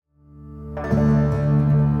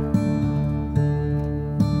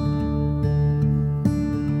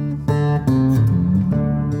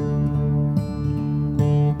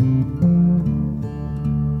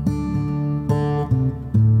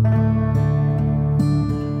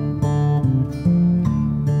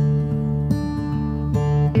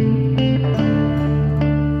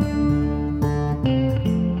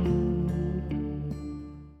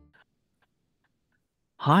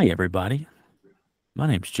Hi, everybody. My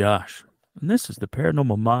name's Josh, and this is the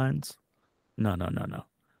Paranormal Minds. No, no, no, no.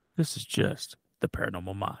 This is just the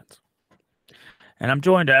Paranormal Minds. And I'm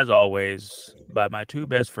joined, as always, by my two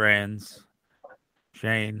best friends,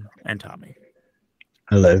 Shane and Tommy.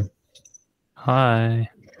 Hello. Hi.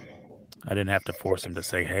 I didn't have to force him to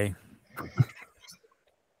say hey.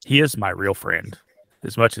 He is my real friend,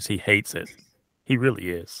 as much as he hates it. He really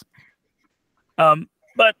is.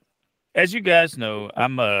 But as you guys know,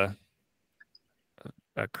 I'm a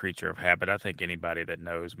creature of habit. I think anybody that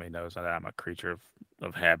knows me knows that I'm a creature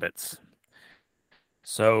of habits.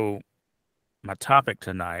 So my topic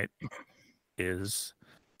tonight is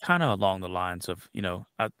kind of along the lines of,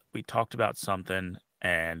 we talked about something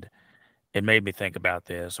and it made me think about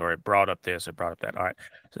this, or it brought up this, it brought up that. All right.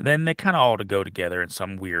 So then they kind of all to go together in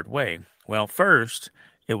some weird way. Well, first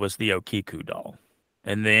it was the Okiku doll,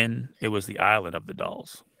 and then it was the Island of the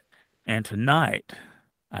Dolls. And tonight,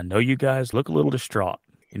 I know you guys look a little distraught.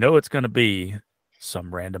 You know it's going to be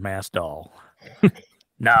some random ass doll.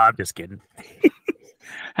 Nah, I'm just kidding.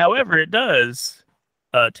 However, it does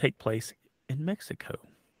take place in Mexico.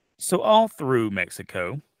 So, all through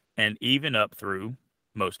Mexico and even up through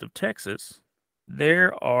most of Texas,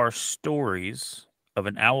 there are stories of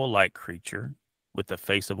an owl like creature with the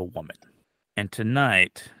face of a woman. And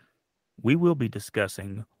tonight, we will be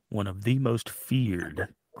discussing one of the most feared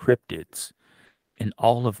cryptids in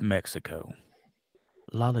all of Mexico,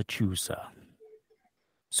 LeChuza.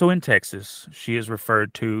 So, in Texas, she is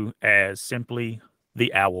referred to as simply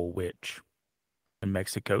the Owl Witch. In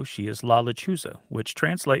Mexico, she is LeChuza, which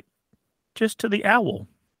translates just to the owl.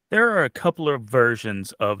 There are a couple of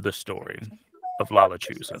versions of the story of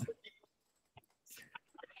LeChuza.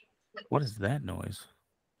 What is that noise?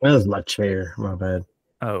 That was my chair. My bad.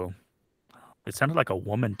 Oh, it sounded like a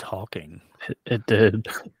woman talking. It did.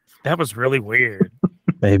 That was really weird.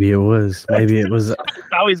 Maybe it was. Maybe it was.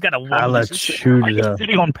 Oh, he's got a I woman. let Are shoot you it up.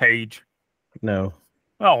 sitting on Paige? No.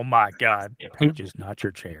 Oh my God, Paige is not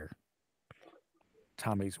your chair.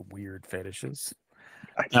 Tommy's weird fetishes.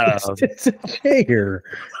 It's a chair.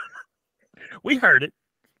 We heard it.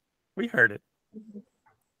 We heard it.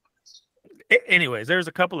 Anyways, there's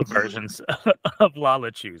a couple of versions of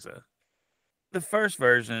LeChuza. The first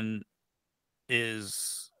version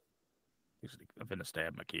is I'm gonna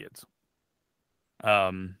stab my kids.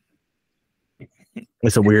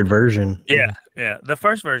 It's a weird version. Yeah. The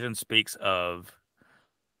first version speaks of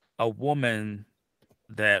a woman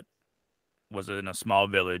that was in a small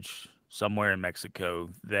village somewhere in Mexico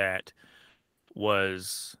that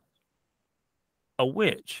was a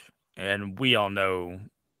witch, and we all know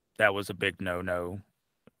that was a big no-no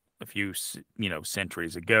a few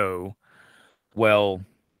centuries ago. Well,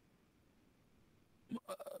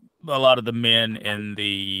 a lot of the men in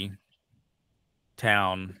the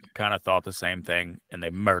town kind of thought the same thing, and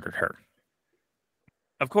they murdered her.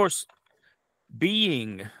 Of course,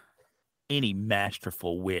 being any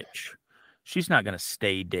masterful witch, she's not going to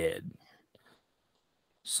stay dead.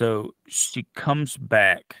 So she comes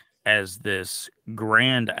back as this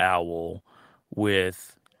grand owl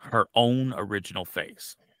with her own original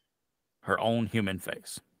face, her own human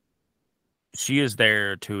face. She is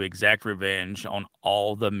there to exact revenge on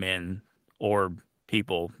all the men or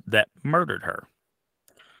people that murdered her.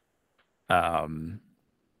 Um,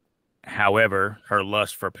 However, her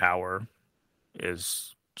lust for power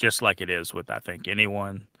is just like it is with, I think,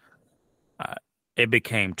 anyone. Uh, it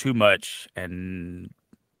became too much and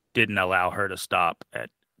didn't allow her to stop at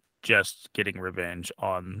just getting revenge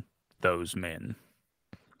on those men.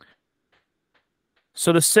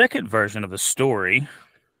 So the second version of the story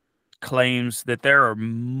claims that there are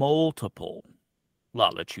multiple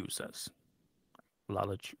Lalachuzas.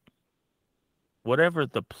 Lalach- Whatever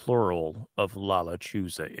the plural of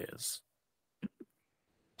Lalachuza is,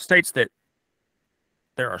 states that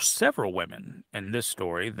there are several women in this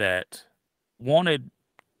story that wanted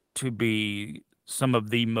to be some of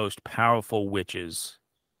the most powerful witches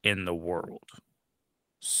in the world.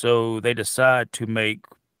 So they decide to make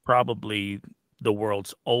probably the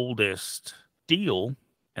world's oldest deal,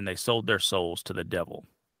 and they sold their souls to the devil.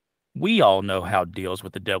 We all know how deals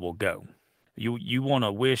with the devil go. You want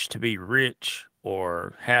to wish to be rich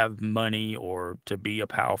or have money or to be a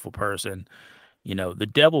powerful person, the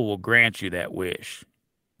devil will grant you that wish.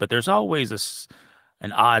 But there's always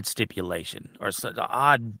an odd stipulation or an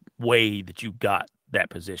odd way that you got that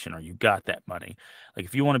position or you got that money. Like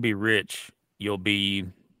if you want to be rich, you'll be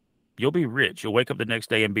rich. You'll wake up the next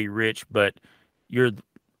day and be rich, but you're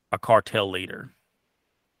a cartel leader,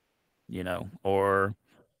 or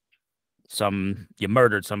you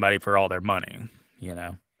murdered somebody for all their money, you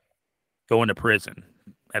know, go into prison.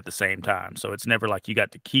 at the same time. So it's never like you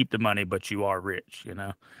got to keep the money, but you are rich,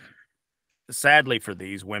 Sadly for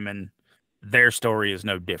these women, their story is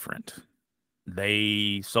no different.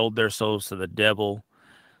 They sold their souls to the devil.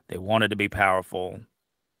 They wanted to be powerful.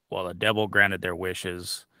 Well, the devil granted their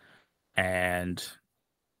wishes, and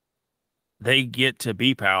they get to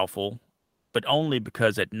be powerful, but only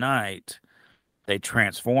because at night they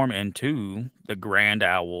transform into the grand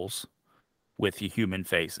owls with the human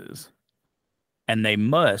faces. And they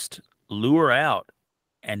must lure out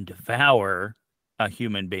and devour a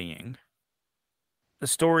human being. The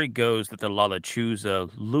story goes that the LeChuza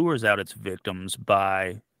lures out its victims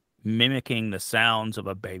by mimicking the sounds of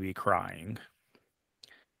a baby crying.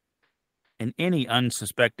 And any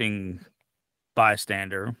unsuspecting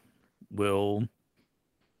bystander will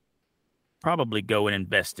probably go and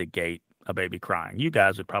investigate a baby crying. You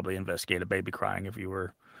guys would probably investigate a baby crying if you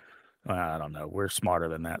were, well, I don't know. We're smarter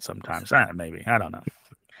than that sometimes. Maybe. I don't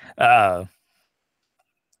know.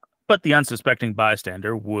 But the unsuspecting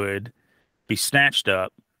bystander would be snatched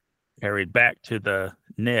up, carried back to the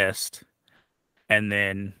nest, and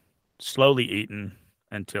then slowly eaten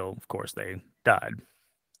until, of course, they died.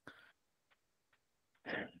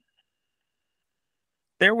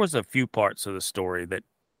 There was a few parts of the story that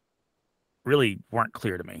really weren't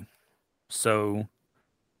clear to me. So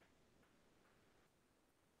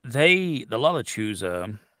the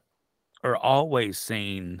LeChuza are always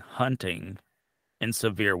seen hunting in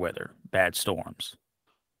severe weather, bad storms,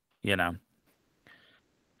 you know.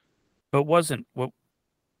 But what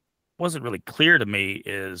wasn't really clear to me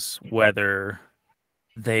is whether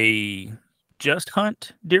they just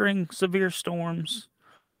hunt during severe storms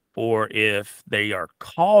or if they are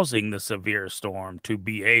causing the severe storm to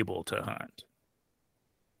be able to hunt.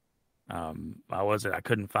 I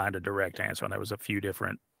couldn't find a direct answer, and there was a few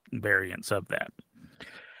different variants of that.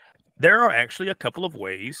 There are actually a couple of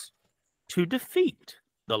ways to defeat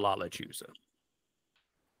the LeChuza.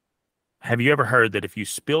 Have you ever heard that if you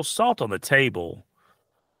spill salt on the table,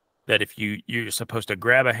 that if you're supposed to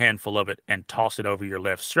grab a handful of it and toss it over your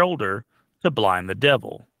left shoulder to blind the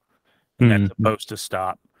devil, and that's supposed to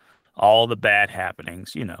stop all the bad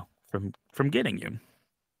happenings, from getting you.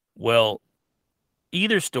 Well,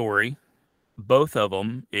 either story, both of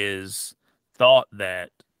them is thought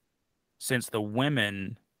that since the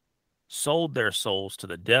women sold their souls to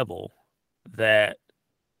the devil, that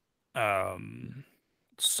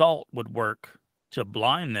salt would work to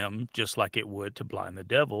blind them just like it would to blind the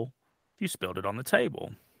devil if you spilled it on the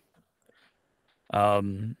table.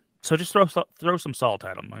 So just throw some salt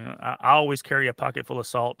at them. I always carry a pocket full of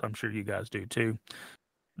salt. I'm sure you guys do too.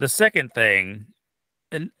 The second thing,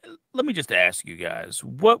 and let me just ask you guys,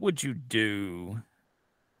 what would you do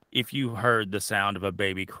if you heard the sound of a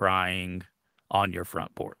baby crying on your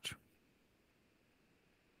front porch?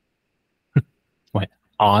 Wait,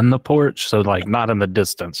 on the porch? So like not in the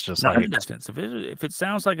distance, just Not like in the distance. If it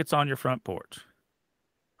sounds like it's on your front porch.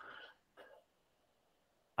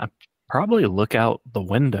 I probably look out the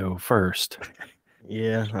window first.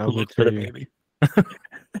 Yeah, I would Look for the too. baby.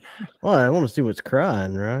 Well, I want to see what's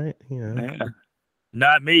crying, right? Yeah.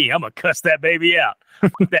 Not me. I'm gonna cuss that baby out.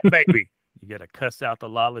 That baby. You gotta cuss out the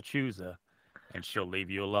LeChuza, and she'll leave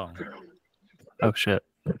you alone. Oh shit!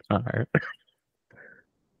 All right.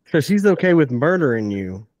 So she's okay with murdering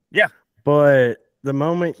you. Yeah. But the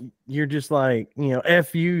moment you're just like,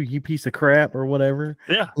 F you, you piece of crap or whatever.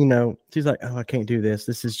 Yeah. She's like, oh, I can't do this.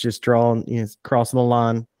 This is just drawing, crossing the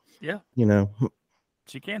line. Yeah.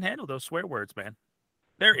 She can't handle those swear words, man.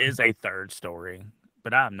 There is a third story,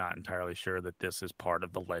 but I'm not entirely sure that this is part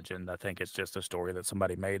of the legend. I think it's just a story that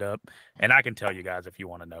somebody made up, and I can tell you guys if you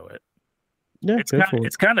want to know it. Yeah,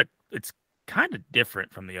 it's kind of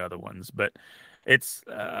different from the other ones, but it's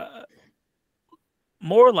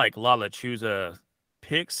more like LeChuza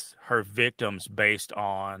picks her victims based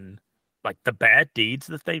on like the bad deeds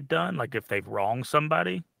that they've done, like if they've wronged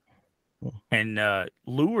somebody, and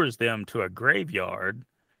lures them to a graveyard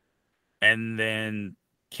and then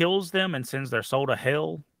kills them and sends their soul to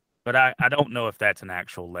hell. But I don't know if that's an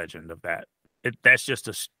actual legend of that. That's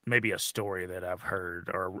just maybe a story that I've heard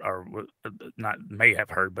or not may have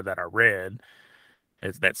heard, but that I read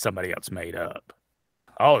is that somebody else made up.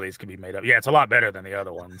 All of these can be made up. Yeah, it's a lot better than the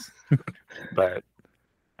other ones, but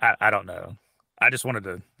I don't know. I just wanted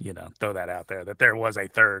to, throw that out there that there was a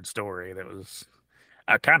third story that was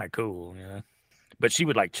kind of cool, But she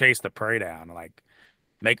would like chase the prey down, like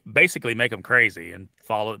make them crazy and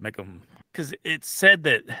make them, because it said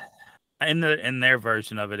that in their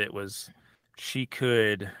version of it, it was she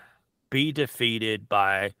could be defeated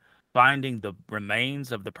by finding the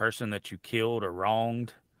remains of the person that you killed or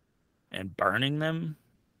wronged and burning them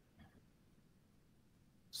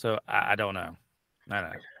So I don't know. I don't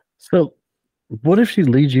know. So, what if she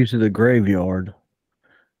leads you to the graveyard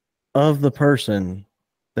of the person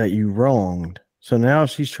that you wronged? So now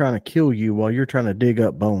she's trying to kill you while you're trying to dig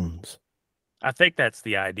up bones. I think that's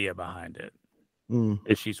the idea behind it. Mm,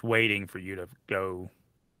 Is she's waiting for you to go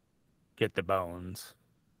get the bones.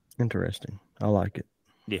 interesting. I like it.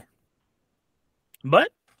 Yeah.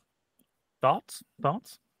 But thoughts?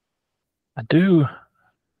 I do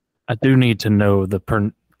need to know the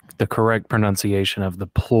correct pronunciation of the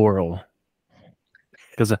plural,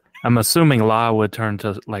 because I'm assuming la would turn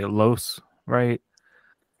to like los, right?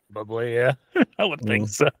 Probably, yeah. I would think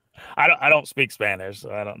so. I don't speak Spanish,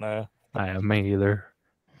 so I don't know. Me either.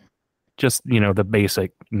 Just the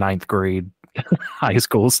basic 9th grade high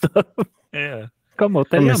school stuff. Yeah. Como te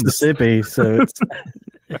From llamas? Mississippi, so it's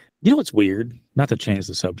You know what's weird? Not to change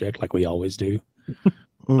the subject like we always do.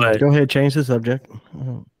 But go ahead, change the subject.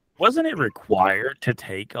 Wasn't it required to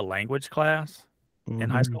take a language class in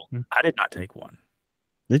high school? I did not take one.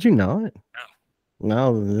 Did you not?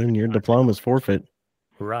 No, then your diploma's forfeit.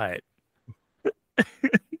 Right.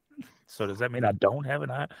 So does that mean I don't have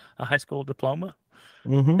a high school diploma?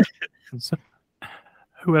 Mm-hmm. So,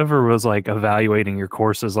 whoever was like evaluating your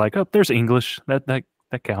courses, like, oh, there's English. That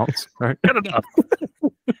counts, right? Good enough.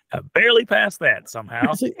 I barely passed that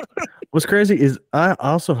somehow. See, what's crazy is I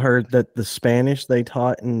also heard that the Spanish they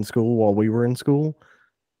taught in school while we were in school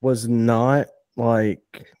was not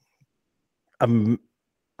like I'm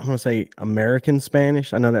going to say American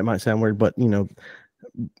Spanish. I know that might sound weird, but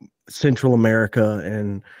Central America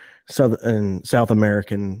and South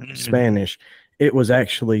American Spanish. It was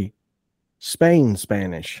actually Spain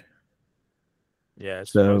Spanish. Yeah,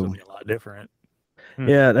 it's supposed to be a lot different.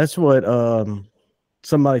 Yeah, that's what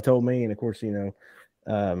somebody told me, and of course,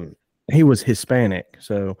 he was Hispanic,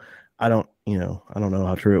 so I don't know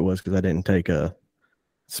how true it was because I didn't take a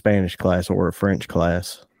Spanish class or a French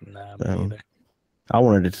class. Nah, me neither. I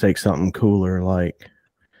wanted to take something cooler, like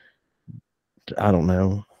I don't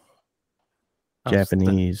know,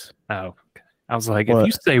 Japanese. Okay. I was like, if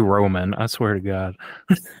you say Roman, I swear to God,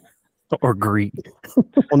 or Greek.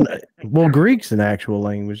 Well, Greek's an actual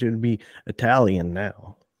language. It would be Italian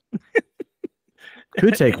now.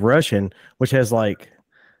 Could take Russian, which has like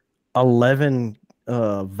 11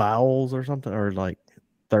 vowels or something, or like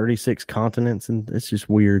 36 consonants, and it's just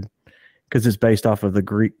weird because it's based off of the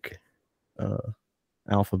Greek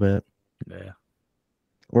alphabet. Yeah.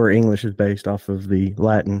 Where English is based off of the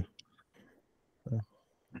Latin.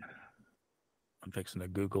 I'm fixing to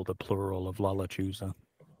Google the plural of LeChuza.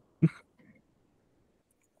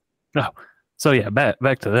 Oh, so yeah,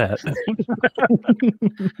 back to that.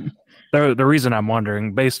 The reason I'm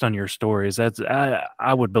wondering, based on your stories, that's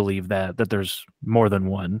I would believe that there's more than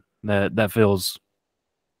one that feels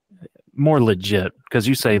more legit, because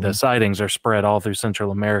you say the sightings are spread all through Central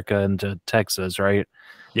America into Texas, right?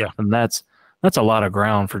 Yeah, and that's a lot of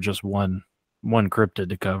ground for just one cryptid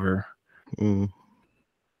to cover.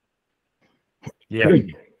 Yeah,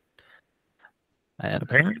 and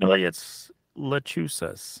apparently it's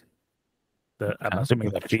LeChuzas. I'm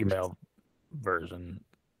assuming the female version.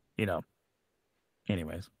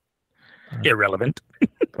 Anyways, irrelevant.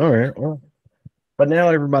 All right, well, but now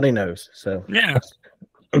everybody knows. So yeah.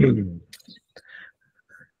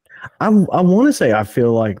 I want to say I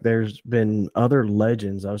feel like there's been other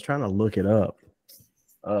legends. I was trying to look it up.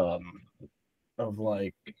 Of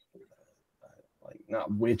like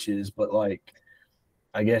not witches, but like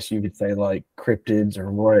I guess you could say like cryptids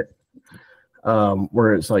or what.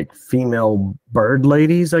 Where it's like female bird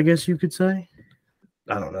ladies, I guess you could say.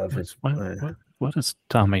 I don't know if it's what is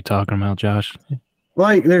Tommy talking about, Josh?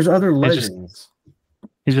 Like there's other legends.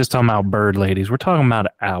 He's just talking about bird ladies. We're talking about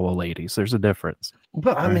owl ladies. There's a difference.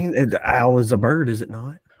 But I mean, the owl is a bird, is it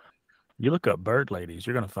not? You look up bird ladies,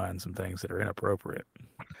 you're going to find some things that are inappropriate.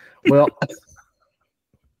 Well,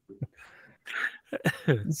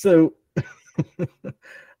 so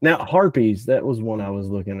now harpies, that was one I was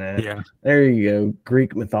looking at. Yeah. There you go.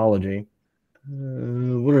 Greek mythology.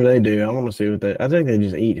 What do they do? I want to see what I think they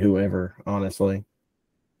just eat whoever, honestly.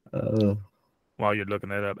 While you're looking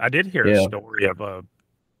that up, I did hear a story of a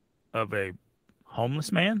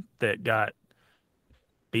homeless man that got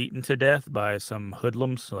beaten to death by some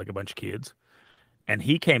hoodlums, like a bunch of kids, and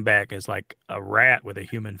he came back as like a rat with a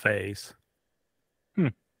human face.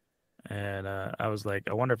 And I was like,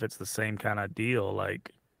 I wonder if it's the same kind of deal,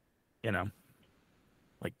 like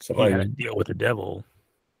like he had to deal with the devil,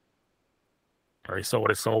 or he sold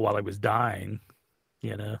his soul while he was dying.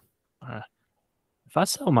 If I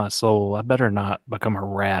sell my soul, I better not become a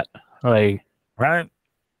rat. Like, right?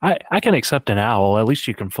 I can accept an owl. At least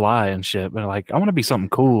you can fly and shit. But like, I want to be something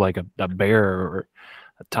cool, like a bear or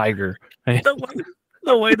a tiger.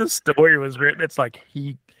 The way the story was written, it's like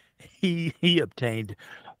he obtained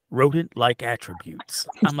rodent-like attributes.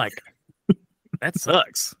 I'm like, that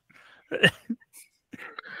sucks.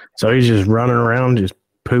 So he's just running around, just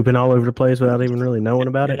pooping all over the place without even really knowing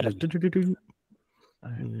about it.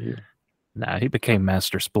 Nah, he became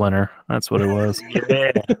Master Splinter. That's what it was.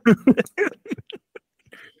 Yeah.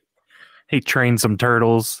 He trained some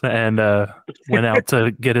turtles and went out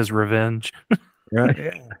to get his revenge.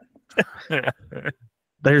 Right.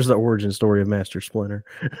 There's the origin story of Master Splinter.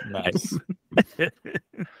 Nice.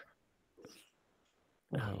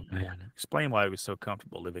 Oh man! Explain why he was so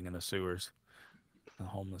comfortable living in the sewers. A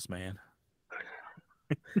homeless man.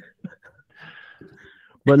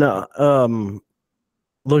 But no,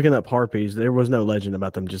 looking up harpies, there was no legend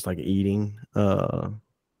about them just like eating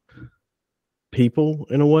people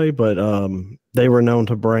in a way, but they were known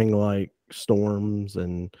to bring like storms,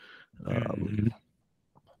 and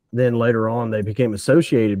then later on they became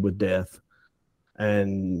associated with death,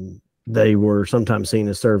 and they were sometimes seen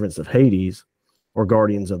as servants of Hades or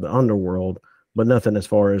guardians of the underworld, but nothing as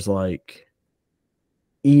far as like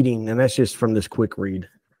eating. And that's just from this quick read.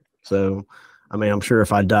 So I mean, I'm sure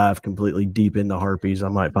if I dive completely deep into harpies, I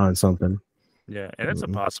might find something. Yeah, and it's a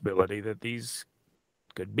possibility that these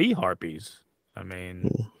could be harpies. I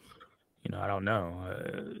mean, I don't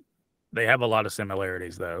know. They have a lot of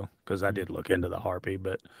similarities, though, because I did look into the harpy,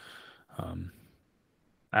 but I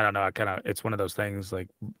don't know. It's one of those things like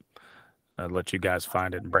I'll let you guys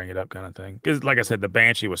find it and bring it up kind of thing. Because, like I said, the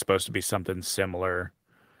Banshee was supposed to be something similar.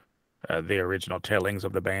 The original tellings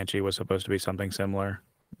of the Banshee was supposed to be something similar,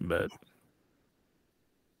 but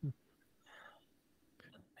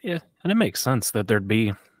yeah, and it makes sense that there'd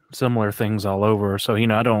be similar things all over. So, I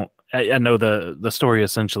know the story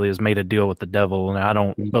essentially has made a deal with the devil, and I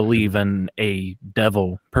don't believe in a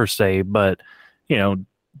devil per se, but,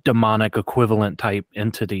 demonic equivalent type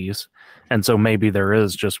entities. And so maybe there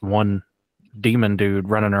is just one demon dude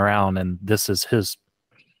running around, and this is his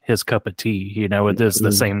cup of tea. It is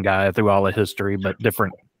the same guy through all of history, but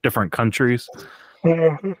different countries.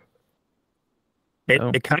 It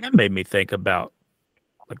kind of made me think about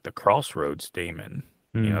like the Crossroads demon,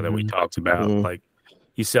 that we talked about. Like,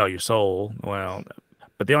 you sell your soul. Well,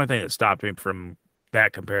 but the only thing that stopped me from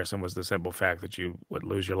that comparison was the simple fact that you would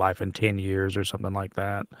lose your life in 10 years or something like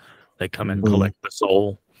that. They come and collect the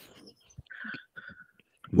soul.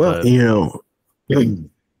 Well,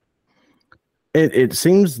 it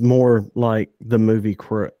seems more like the movie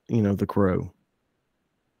Crow, The Crow,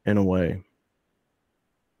 in a way.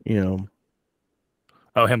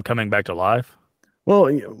 Oh, him coming back to life?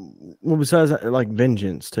 Well, besides that, like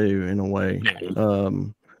vengeance too, in a way.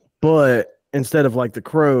 But instead of like the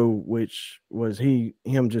Crow, which was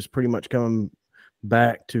him just pretty much coming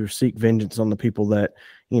back to seek vengeance on the people that,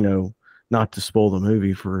 not to spoil the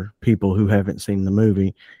movie for people who haven't seen the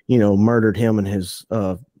movie, murdered him and his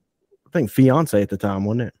I think fiance at the time,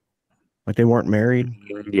 wasn't it? Like they weren't married.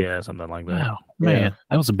 Yeah, something like that. Wow, man,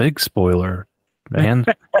 that was a big spoiler, man.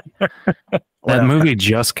 That movie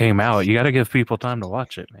just came out. You got to give people time to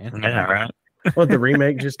watch it, man. Yeah, right. What, the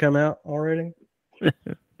remake just come out already?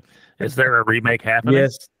 Is there a remake happening?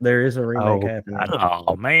 Yes, there is a remake happening.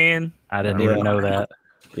 Oh man, I didn't even know that.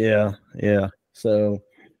 Yeah. So,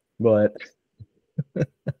 but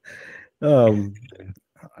I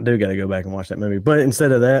do got to go back and watch that movie. But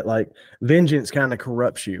instead of that, like vengeance kind of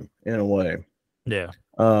corrupts you in a way. Yeah.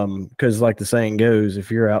 Because like the saying goes,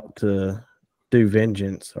 if you're out to do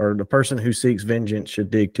vengeance, or the person who seeks vengeance should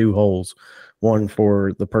dig two holes, one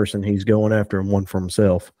for the person he's going after and one for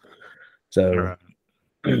himself. So,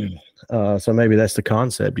 so maybe that's the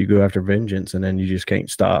concept. You go after vengeance and then you just can't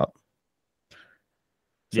stop.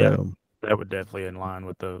 Yeah, so, that would definitely be in line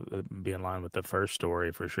with the first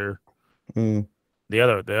story for sure. The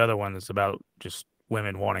other one is about just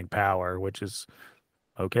women wanting power, which is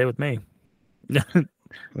okay with me. Yeah.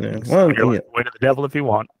 Well, way to the devil if you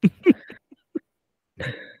want.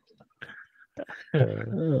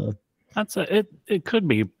 It could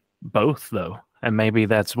be both though, and maybe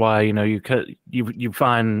that's why you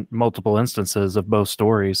find multiple instances of both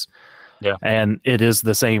stories. Yeah, and it is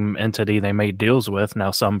the same entity they made deals with.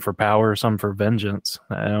 Now, some for power, some for vengeance.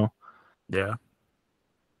 Yeah.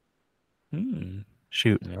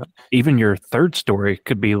 Shoot. Yeah. Even your third story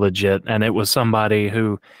could be legit, and it was somebody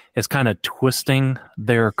who is kind of twisting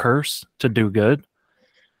their curse to do good.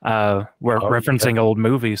 We're referencing old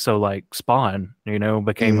movies, so like Spawn,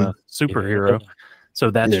 became a superhero. Yeah.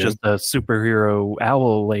 So that's just a superhero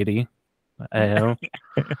owl lady.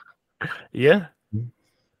 Yeah.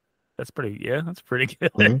 That's pretty. Yeah, that's pretty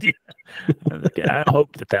good. Mhm. I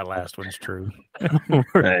hope that last one's true.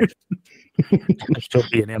 Right. She'll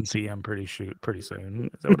be an MCM pretty soon.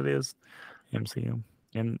 Is that what it is? MCM.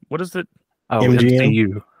 And what is it? Oh,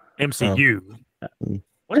 MGM? MCU. MCU. Mm.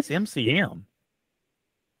 What is MCM?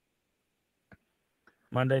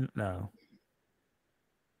 Monday? No.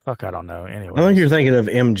 Fuck, I don't know. Anyway, I think you're thinking of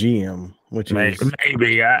MGM, which is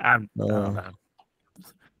maybe. I don't uh, know.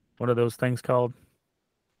 What are those things called?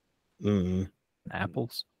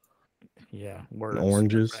 Apples. Yeah, words.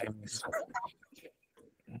 oranges.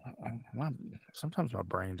 Sometimes my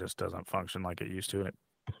brain just doesn't function like it used to. It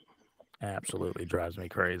absolutely drives me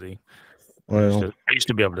crazy. Well, I used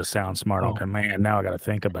to be able to sound smart on command. Now I got to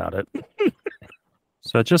think about it.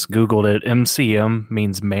 So I just Googled it. MCM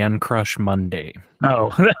means Man Crush Monday.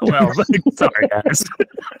 Oh, well, sorry, guys.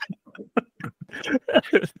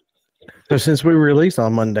 so since we release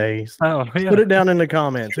on Mondays, Oh, yeah. put it down in the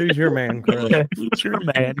comments. Who's your man crush? Who's your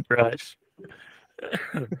man crush?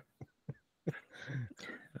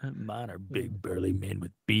 Mine are big, burly men with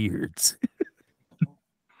beards.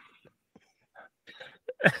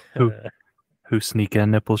 Who sneak in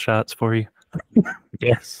nipple shots for you?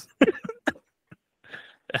 Yes.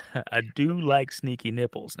 I do like sneaky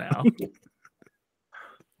nipples now.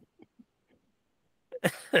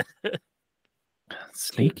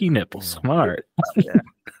 Sneaky nipples. Smart. Yeah.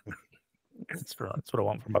 That's what I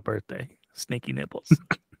want for my birthday. Sneaky nipples.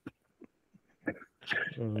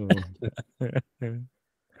 Oh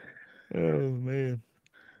man.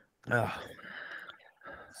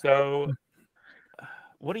 So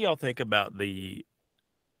what do y'all think about the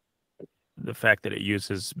fact that it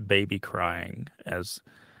uses baby crying as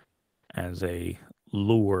a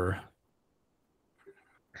lure?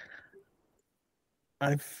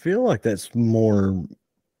 I feel like that's more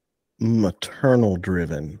maternal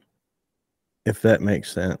driven, if that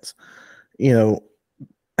makes sense.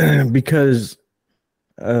 Because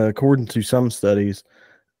according to some studies,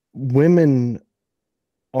 women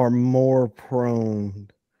are more prone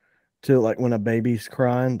to, like, when a baby's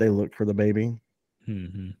crying, they look for the baby.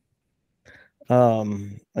 Mm-hmm.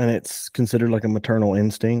 And it's considered like a maternal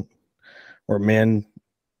instinct, where men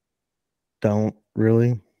don't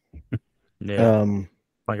really. Yeah.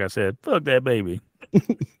 Like I said, fuck that baby.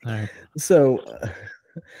 So,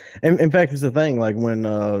 in fact, it's the thing. Like,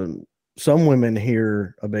 when some women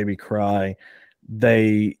hear a baby cry,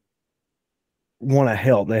 they want to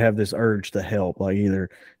help. They have this urge to help, like either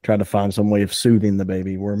try to find some way of soothing the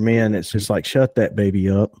baby. Where men, it's just like, shut that baby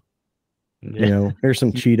up. Yeah. Here's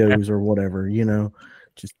some Cheetos or whatever.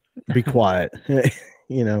 Just be quiet.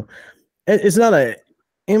 It's not a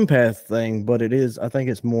empath thing, but it is. I think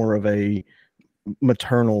it's more of a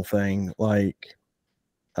maternal thing. Like,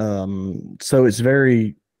 so it's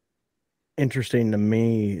very interesting to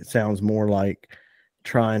me. It sounds more like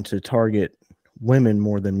trying to target women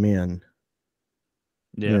more than men.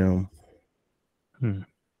 Yeah.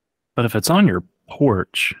 But if it's on your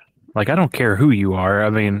porch, like, I don't care who you are. I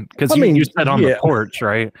mean, because you said on the porch,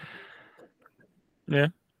 right? Yeah.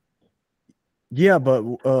 Yeah, but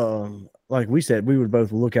like we said, we would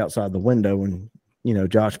both look outside the window and,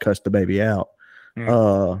 Josh cussed the baby out.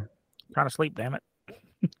 Trying to sleep, damn it.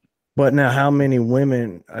 But now, how many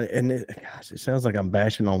women, gosh, it sounds like I'm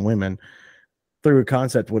bashing on women, through a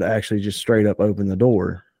concept would actually just straight up open the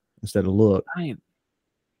door instead of look?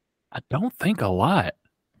 I don't think a lot.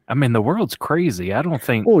 I mean, the world's crazy. I don't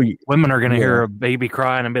think women are going to hear a baby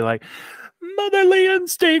crying and be like, motherly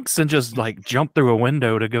instincts, and just like jump through a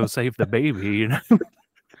window to go save the baby.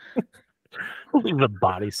 The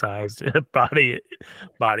body size, body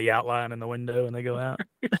outline in the window, and they go out.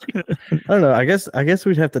 I don't know. I guess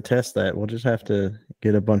we'd have to test that. We'll just have to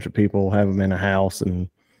get a bunch of people, have them in a house, and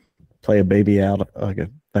play a baby out, like a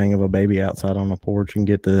thing of a baby outside on the porch, and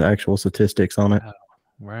get the actual statistics on it.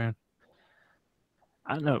 Right.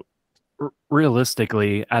 I know.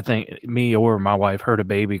 Realistically, I think me or my wife heard a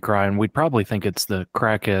baby crying, we'd probably think it's the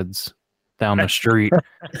crackheads down the street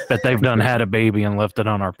that they've done had a baby and left it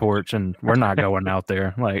on our porch, and we're not going out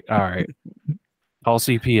there. Like, all right, call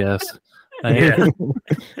CPS. Yeah.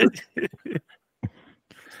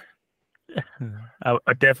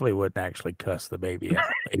 I definitely wouldn't actually cuss the baby out,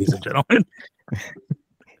 ladies and gentlemen.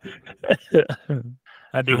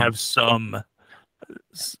 I do have some,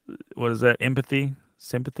 what is that, empathy?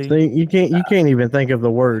 Sympathy? See, you can't even think of the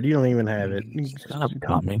word. You don't even have it. Stop,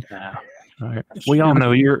 Tommy. All right. We all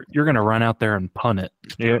know you're gonna run out there and punt it.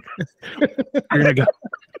 Yeah. You're gonna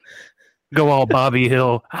go all Bobby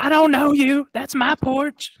Hill. I don't know you. That's my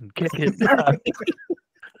porch. And kick it.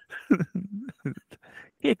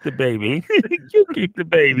 Kick the baby. You kick the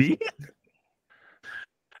baby.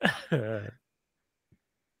 And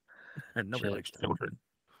nobody Shit. likes children.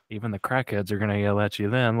 Even the crackheads are gonna yell at you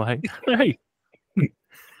then, like, "Hey,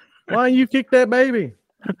 Why you kick that baby?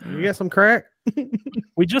 You got some crack?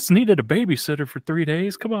 we just needed a babysitter for 3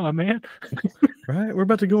 days. Come on, man." Right? We're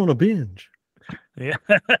about to go on a binge. Yeah.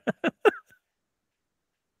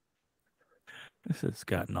 This has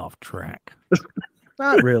gotten off track.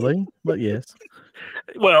 Not really, but yes.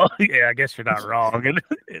 Well, yeah, I guess you're not wrong.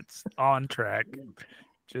 It's on track,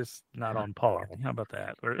 just not on par. How about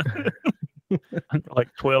that? We're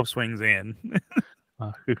like 12 swings in.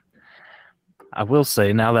 I will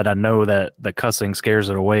say, now that I know that the cussing scares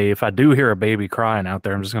it away, if I do hear a baby crying out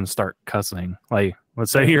there, I'm just going to start cussing. Like,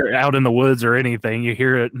 let's say you're out in the woods or anything, you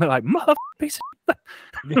hear it, like, mother piece of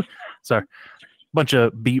sorry, bunch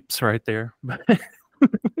of beeps right there.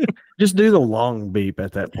 Just do the long beep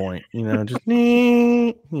at that point. Just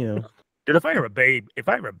Dude, Dude, if I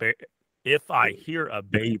hear a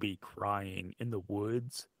baby crying in the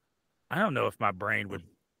woods, I don't know if my brain would.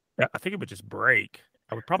 I think it would just break.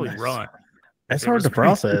 I would probably run. It's hard to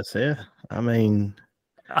process. Yeah, I mean,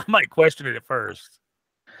 I might question it at first.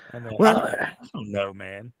 And then, well, I don't know,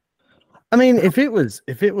 man. I mean, if it was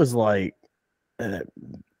like, I'm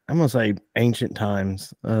gonna say ancient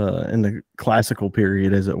times, in the classical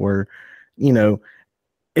period, as it were,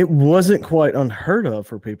 it wasn't quite unheard of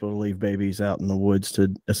for people to leave babies out in the woods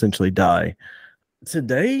to essentially die.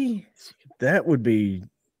 Today, that would be,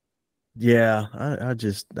 yeah, I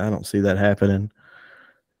don't see that happening.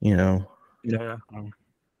 Yeah. I'm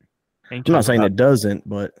not saying it doesn't,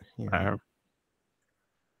 but you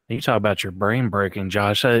talk about your brain breaking,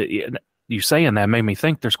 Josh. You saying that made me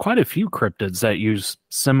think there's quite a few cryptids that use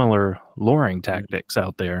similar luring tactics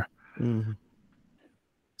out there. Mm-hmm.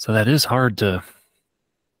 So that is hard to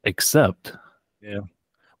accept. Yeah.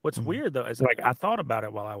 What's weird though is, like, I thought about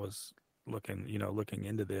it while I was looking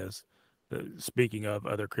into this. Speaking of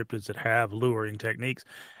other cryptids that have luring techniques,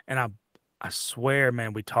 and I swear,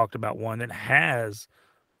 man, we talked about one that has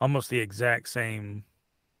almost the exact same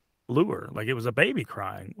lure. Like, it was a baby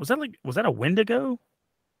crying. Was that a Wendigo?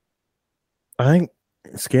 I think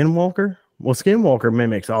Skinwalker. Well, Skinwalker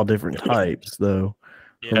mimics all different types, though,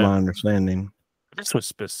 from my understanding. This was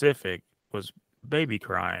specific. Was baby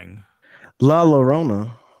crying? La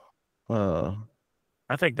Llorona. I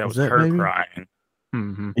think that was that her baby? crying.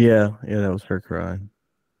 Mm-hmm. Yeah, that was her crying.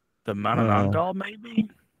 The Manananggal, maybe?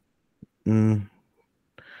 No,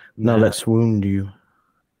 that swooned you.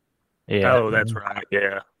 Yeah. Oh, that's right.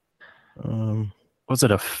 Yeah. Was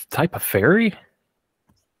it a type of fairy?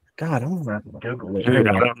 God, I'm gonna have to Google it. Dude,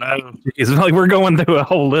 I don't know. It's like we're going through a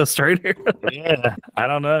whole list right here. Yeah, I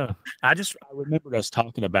don't know. I remembered us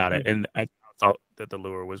talking about it, and I thought that the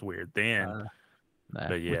lure was weird then.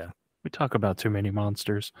 But yeah, we talk about too many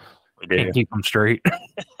monsters. we Can't keep them straight.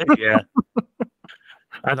 Yeah.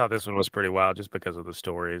 I thought this one was pretty wild just because of the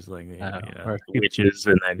stories, like witches,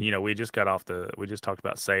 and then we just talked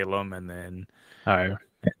about Salem, and then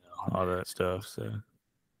all that stuff. So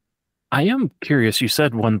I am curious. You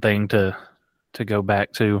said one thing to go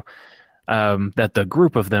back to, that the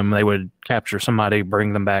group of them, they would capture somebody,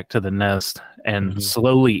 bring them back to the nest, and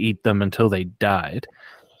slowly eat them until they died.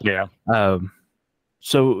 Yeah.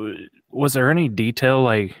 So was there any detail,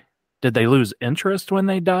 like, did they lose interest when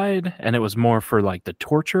they died, and it was more for like the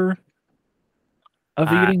torture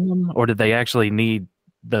of eating them, or did they actually need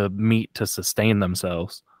the meat to sustain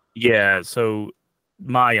themselves? Yeah. So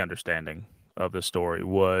my understanding of the story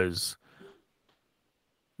was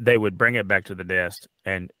they would bring it back to the nest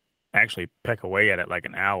and actually peck away at it like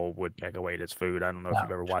an owl would peck away at its food. I don't know if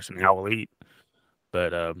you've ever watched an owl eat,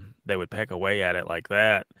 but they would peck away at it like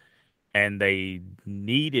that, and they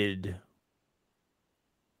needed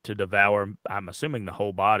to devour, I'm assuming, the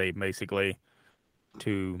whole body, basically,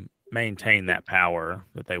 to maintain that power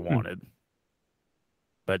that they wanted.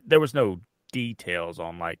 But there was no details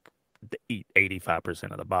on, like, eat 85%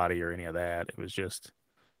 of the body or any of that. It was just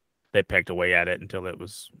they pecked away at it until it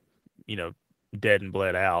was, dead and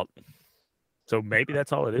bled out. So maybe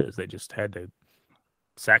that's all it is. They just had to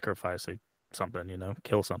sacrifice something,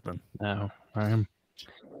 kill something. No,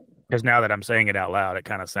 because now that I'm saying it out loud, it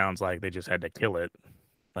kind of sounds like they just had to kill it.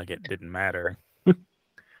 Like it didn't matter.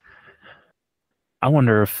 I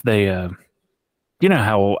wonder if they,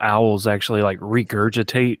 how owls actually like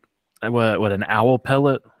regurgitate what an owl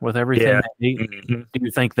pellet with everything they eat. Mm-hmm. Do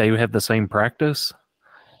you think they have the same practice?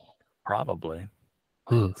 Probably.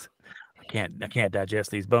 I can't digest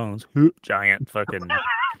these bones. Giant fucking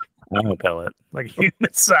owl pellet, like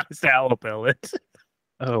human-sized owl pellet.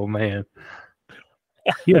 Oh man.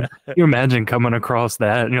 You imagine coming across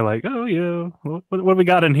that and you're like, oh yeah, what we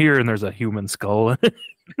got in here? And there's a human skull.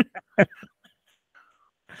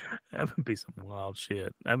 That would be some wild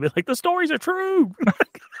shit. I'd be like, the stories are true.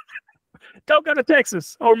 Don't go to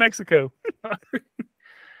Texas or Mexico.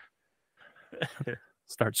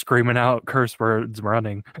 Start screaming out curse words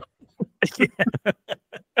running.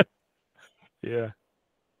 Yeah.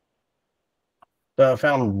 So I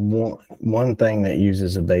found one thing that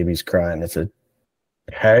uses a baby's cry, and it's a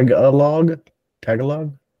Tagalog.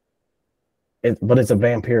 But it's a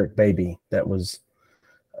vampiric baby that was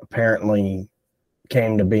apparently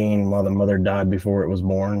came to being while the mother died before it was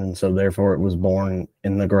born, and so therefore it was born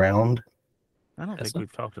in the ground. I don't think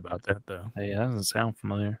we've talked about that though. Hey, that doesn't sound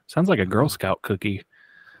familiar. Sounds like a Girl Scout cookie.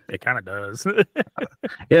 It kind of does.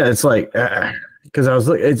 Yeah, it's like because I was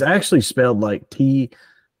looking, it's actually spelled like Tiyanak,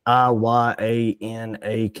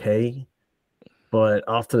 but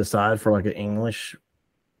off to the side for like an English,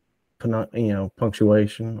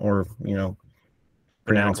 punctuation or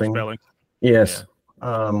pronouncing. Spelling. Yes,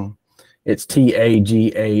 it's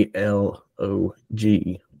Tagalog.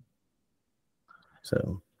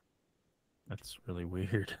 So that's really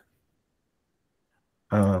weird.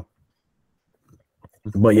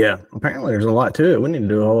 But yeah, apparently there's a lot to it. We need to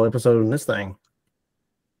do a whole episode on this thing.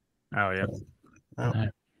 Oh yeah.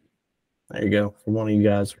 There you go. For one of you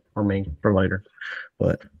guys or me for later.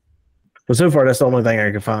 But so far that's the only thing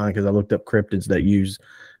I could find because I looked up cryptids that use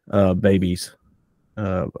babies,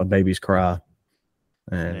 a baby's cry.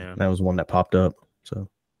 And that was one that popped up. So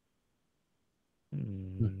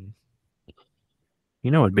it'd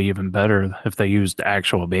be even better if they used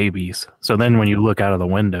actual babies. So then when you look out of the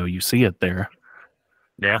window, you see it there.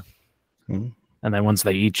 Yeah. Mm-hmm. And then once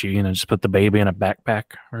they eat you, just put the baby in a backpack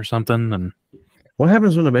or something. And what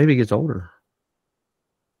happens when the baby gets older?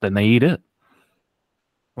 Then they eat it.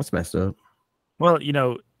 That's messed up. Well,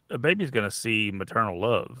 a baby's going to see maternal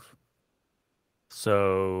love.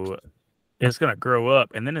 So it's going to grow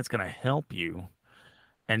up and then it's going to help you.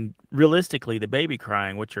 And realistically, the baby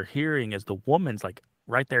crying, what you're hearing is the woman's like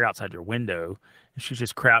right there outside your window. And she's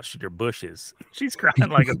just crouched in your bushes. She's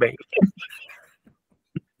crying like a baby.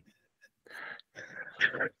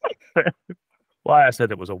 Why I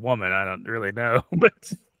said it was a woman, I don't really know.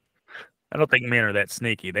 But I don't think men are that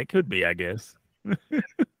sneaky. They could be, I guess.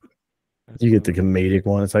 You get the comedic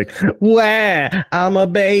one. It's like, wah, I'm a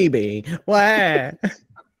baby. Wah.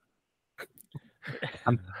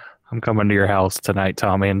 I'm coming to your house tonight,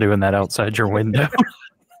 Tommy, and doing that outside your window.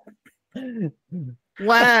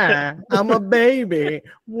 Wah, I'm a baby.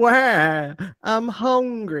 Wah, I'm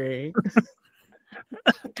hungry.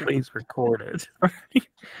 Please record it.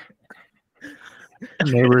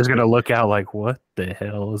 Neighbor's gonna look out like, what the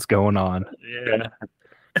hell is going on? Yeah.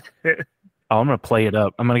 I'm gonna play it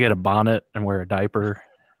up. I'm gonna get a bonnet and wear a diaper.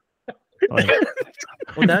 Well,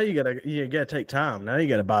 now you gotta take time. Now you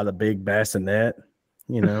gotta buy the big bassinet.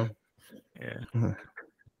 Yeah.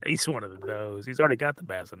 He's one of those. He's already got the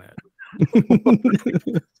bassinet.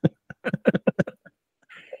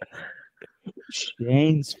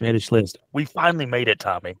 Shane's fetish list. We finally made it,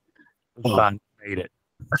 Tommy. We finally made it.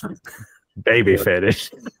 Baby fetish.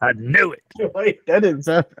 I knew it. Wait, that didn't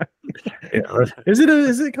sound right. Yeah. Is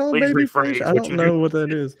it called Please baby rephrase fetish? I what don't you know do. what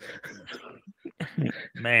that is.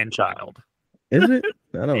 Man child. Is it?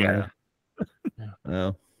 I don't Yeah.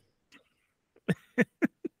 know. Oh.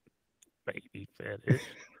 Baby fetish.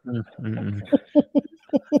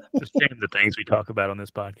 Just shame the things we talk about on this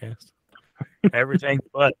podcast. Everything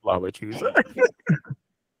but LeChuza.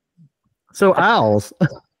 So owls.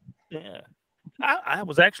 Yeah. I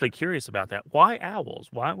was actually curious about that. Why owls?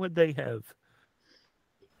 Why would they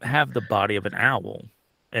have the body of an owl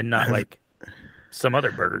and not like some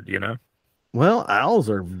other bird, Well, owls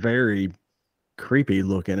are very creepy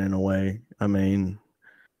looking in a way. I mean,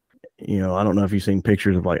 I don't know if you've seen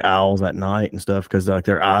pictures of like owls at night and stuff because like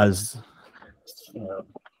their eyes. Well,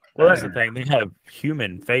 that's the thing. They have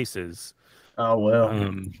human faces. Oh well.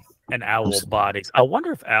 And owl bodies. I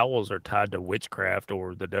wonder if owls are tied to witchcraft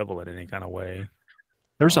or the devil in any kind of way.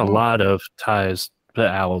 There's a lot of ties to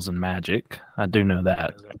owls and magic. I do know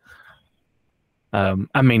that.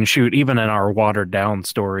 I mean, shoot, even in our watered down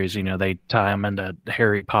stories, they tie them into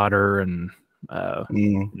Harry Potter and Yeah.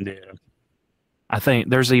 I think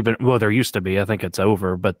there's even, there used to be, I think it's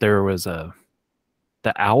over, but there was the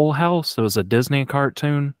Owl House. It was a Disney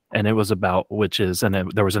cartoon, and it was about witches, and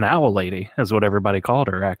there was an owl lady, is what everybody called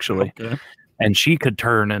her, actually. Okay. And she could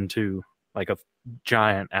turn into like a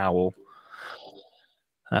giant owl.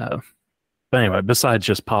 But anyway, besides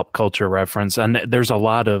just pop culture reference, and there's a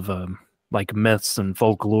lot of like myths and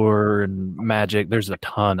folklore and magic. There's a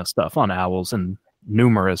ton of stuff on owls, and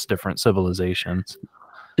numerous different civilizations.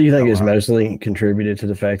 Do you think it's mostly contributed to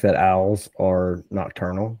the fact that owls are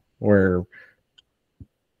nocturnal, where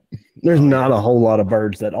there's not a whole lot of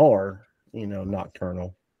birds that are,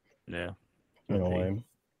 nocturnal? Yeah. In a way.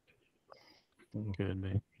 Could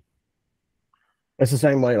be. It's the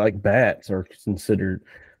same way like bats are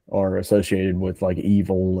associated with like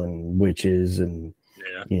evil and witches and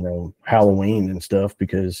Halloween and stuff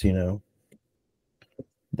because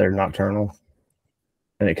they're nocturnal,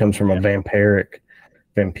 and it comes from a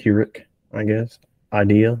vampiric, I guess,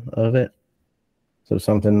 idea of it. So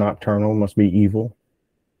something nocturnal must be evil.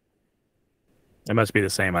 It must be the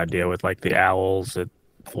same idea with like the owls at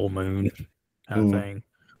full moon kind of thing.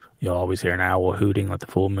 You'll always hear an owl hooting at the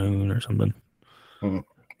full moon or something. You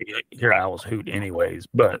hear owls hoot anyways,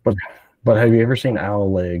 but have you ever seen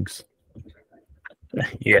owl legs?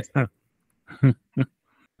 Yeah.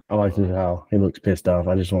 I like this owl. He looks pissed off.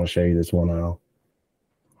 I just want to show you this one owl.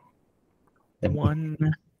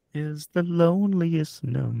 One is the loneliest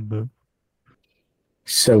number.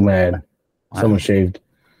 So mad. Someone shaved.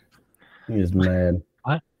 He is mad.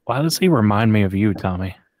 Why does he remind me of you,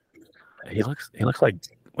 Tommy? He looks like,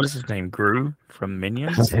 what is his name? Gru from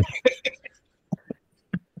Minions?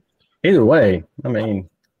 Either way, I mean,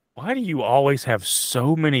 why do you always have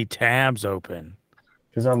so many tabs open?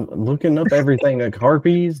 Because I'm looking up everything like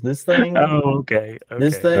harpies, this thing. Oh, okay.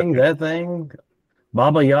 This thing, that thing.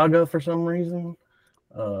 Baba Yaga for some reason.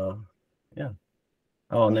 Yeah.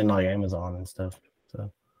 Oh, and then like Amazon and stuff.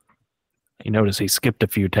 So you notice he skipped a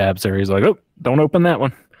few tabs there. He's like, oh, don't open that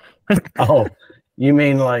one. Oh, you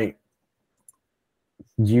mean like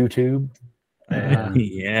YouTube? And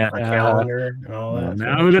yeah. my calendar and all that.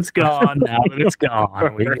 Now that it's gone. Now that it's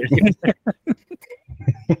gone.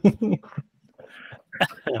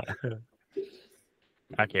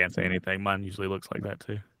 I can't say anything. Mine usually looks like that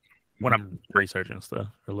too. When I'm researching stuff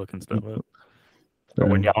or looking stuff up. Or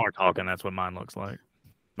when y'all are talking, that's what mine looks like.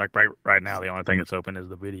 Like right now, the only thing that's open is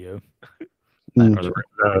the video. Or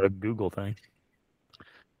the Google thing.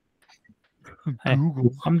 Hey,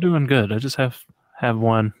 I'm doing good. I just have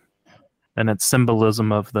one. And it's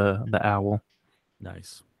symbolism of the owl.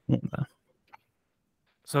 Nice.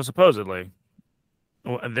 So supposedly,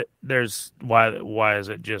 there's why is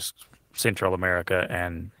it just Central America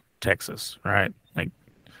and Texas, right? Like,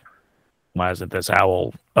 why isn't this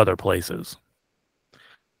owl other places?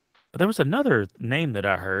 But there was another name that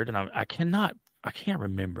I heard, and I can't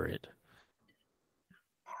remember it.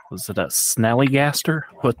 Was it a snallygaster?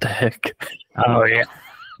 What the heck? Oh yeah.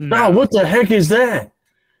 No, what the heck is that?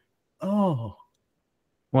 Oh.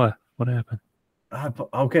 What happened?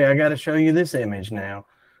 Okay, I got to show you this image now.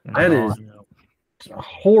 That is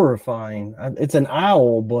horrifying. It's an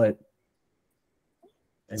owl, but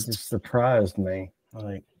it just surprised me.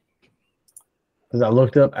 Like, because I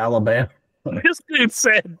looked up Alabama. This dude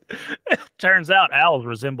said, turns out owls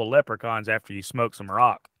resemble leprechauns after you smoke some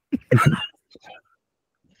rock.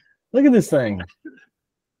 Look at this thing.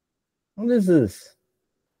 What is this?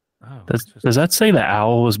 Oh, does that say the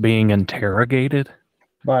owl was being interrogated?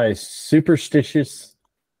 By superstitious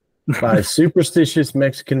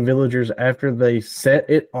Mexican villagers after they set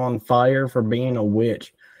it on fire for being a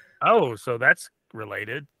witch. Oh, so that's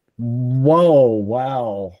related. Whoa,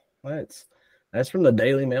 wow. That's from the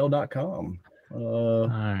dailymail.com. All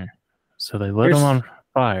right. So they lit them on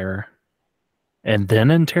fire and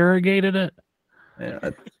then interrogated it?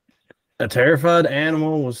 Yeah, a terrified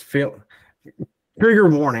animal was trigger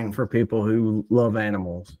warning for people who love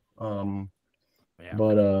animals.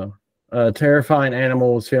 But a terrifying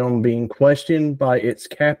animal was filmed being questioned by its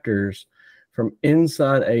captors from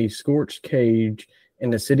inside a scorched cage in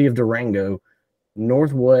the city of Durango,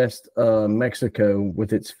 northwest Mexico,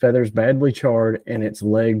 with its feathers badly charred and its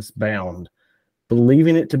legs bound.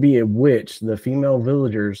 Believing it to be a witch, the female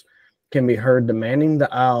villagers can be heard demanding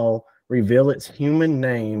the owl reveal its human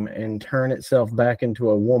name and turn itself back into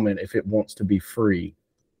a woman if it wants to be free.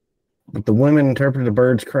 But the women interpreted the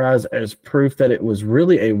bird's cries as proof that it was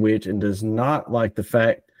really a witch and does not like the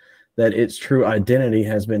fact that its true identity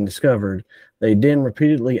has been discovered. They then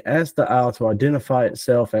repeatedly asked the owl to identify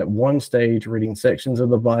itself at one stage, reading sections of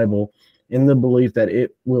the Bible in the belief that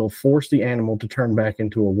it will force the animal to turn back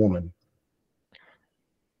into a woman.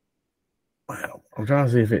 Wow. I'm trying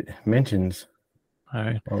to see if it mentions. All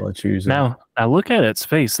right. I'll LeChuza. Now, I look at its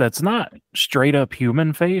face. That's not straight up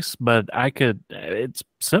human face, but it's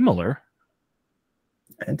similar.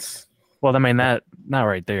 Well, I mean, that, not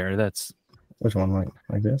right there. That's. Which one,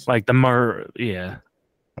 like this? Like yeah.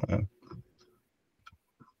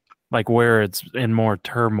 Like where it's in more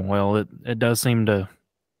turmoil, it does seem to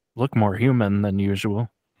look more human than usual.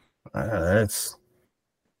 That's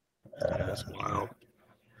That's wild.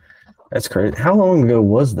 That's crazy. How long ago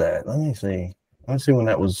was that? Let me see. Let's see when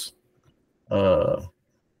that was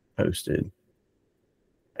posted.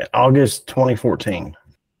 August 2014.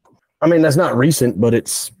 I mean, that's not recent, but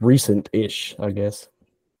it's recent-ish, I guess.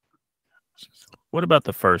 What about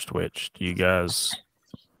the first witch? Do you guys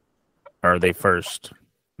are they first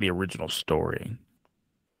the original story?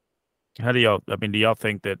 How do y'all? I mean, do y'all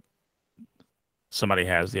think that somebody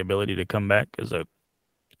has the ability to come back as a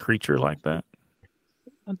creature like that?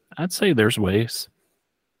 I'd say there's ways.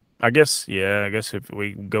 I guess, yeah. I guess if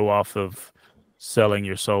we go off of selling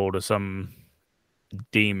your soul to some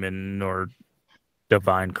demon or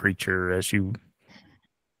divine creature, as you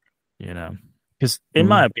know, because in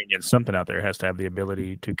my opinion, something out there has to have the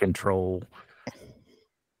ability to control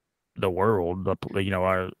the world,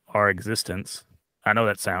 our existence. I know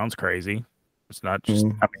that sounds crazy. It's not just.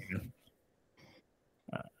 I mean,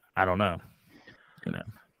 I don't know.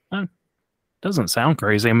 Doesn't sound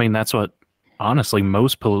crazy. I mean, that's what honestly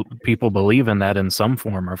most people believe in that in some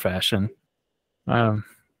form or fashion.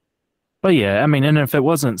 But yeah, I mean, and if it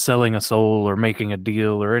wasn't selling a soul or making a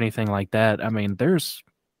deal or anything like that, I mean, there's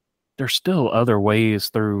still other ways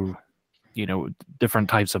through, different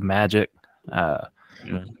types of magic. I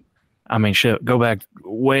mean, shit, go back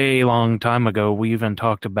way long time ago. We even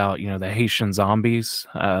talked about, the Haitian zombies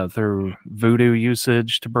through voodoo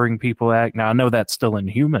usage to bring people back. Now, I know that's still in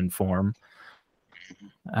human form,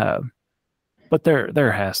 but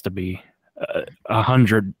there has to be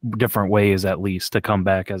 100 different ways at least to come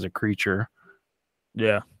back as a creature.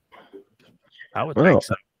 Yeah, I would think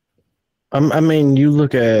so. I mean, you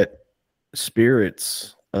look at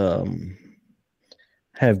spirits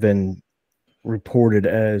have been reported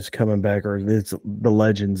as coming back, or it's the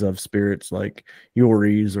legends of spirits like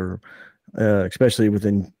Yoris, or especially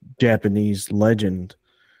within Japanese legend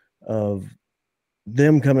of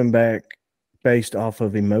them coming back based off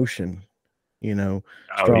of emotion.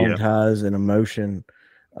 Strong ties and emotion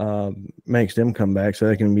makes them come back, so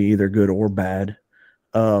they can be either good or bad.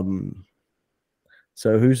 So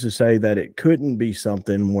who's to say that it couldn't be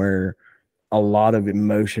something where a lot of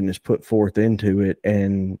emotion is put forth into it,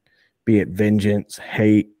 and be it vengeance,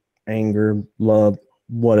 hate, anger, love,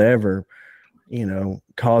 whatever,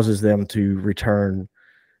 causes them to return.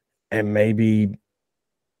 And maybe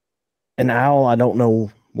an owl, I don't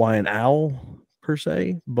know why an owl per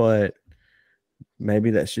se, but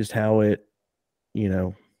maybe that's just how it,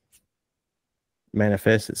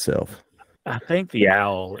 manifests itself. I think the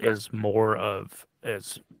owl is more of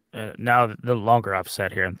now the longer I've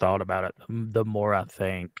sat here and thought about it, the more I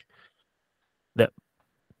think that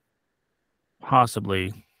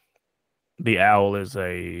possibly the owl is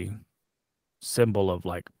a symbol of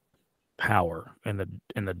like power in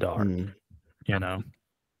the dark,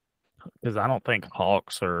 because I don't think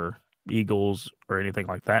hawks or eagles or anything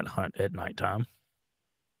like that hunt at nighttime.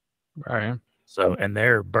 Right. So, and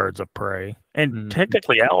they're birds of prey, and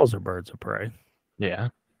technically owls are birds of prey. Yeah.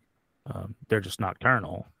 They're just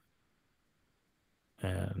nocturnal,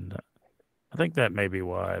 and I think that may be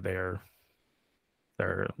why they're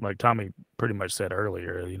like Tommy pretty much said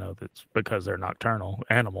earlier. That's because they're nocturnal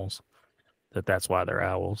animals. That's why they're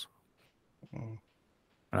owls. And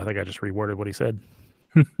I think I just reworded what he said.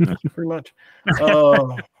 Pretty much.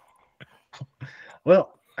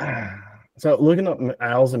 Well, so looking up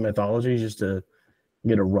owls in mythology just to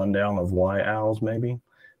get a rundown of why owls, maybe.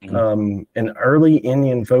 In early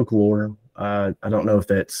Indian folklore, I don't know if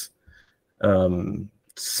that's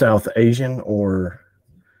South Asian or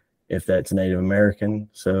if that's Native American,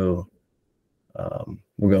 so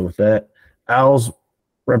we'll go with that. Owls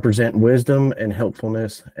represent wisdom and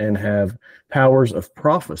helpfulness and have powers of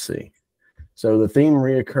prophecy. So the theme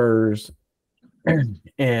reoccurs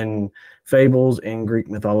in fables in Greek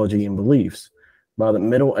mythology and beliefs. By the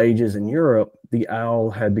Middle Ages in Europe, the owl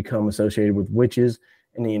had become associated with witches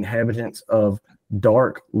and the inhabitants of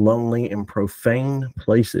dark, lonely, and profane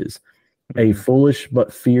places, a foolish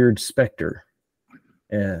but feared specter.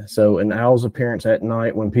 So an owl's appearance at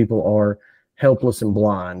night when people are helpless and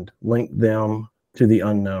blind linked them to the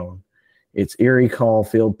unknown. Its eerie call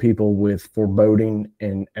filled people with foreboding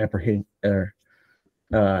and apprehension.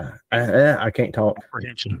 I can't talk.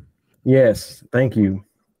 Apprehension. Yes, thank you.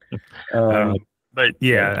 But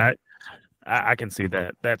yeah, I can see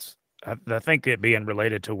that. I think it being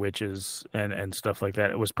related to witches and stuff like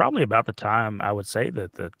that. It was probably about the time I would say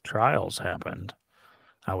that the trials happened.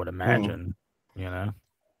 I would imagine,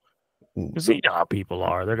 because you know how people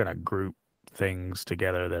are. They're gonna group things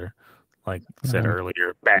together that are, like I said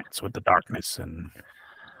earlier, bats with the darkness and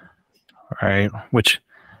right, which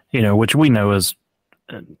we know is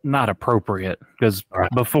not appropriate, because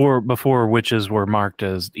before witches were marked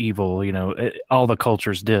as evil, all the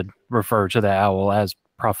cultures did refer to the owl as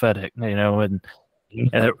prophetic, and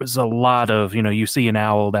there was a lot of, you see an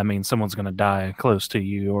owl, that means someone's going to die close to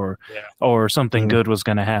you, or something good was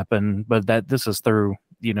going to happen. But this is through,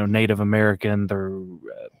 Native American, through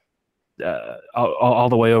all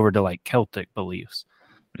the way over to like Celtic beliefs.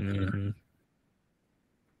 Mm-hmm.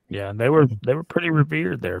 Yeah, they were pretty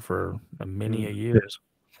revered there for many years.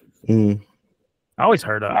 Mm. I always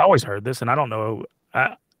heard this, and I don't know.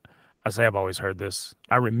 I say I've always heard this.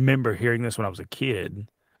 I remember hearing this when I was a kid.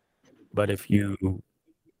 But if you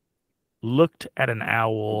looked at an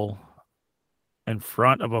owl in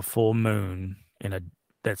front of a full moon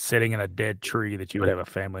that's sitting in a dead tree, that you would have a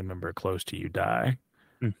family member close to you die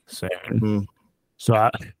soon. Mm.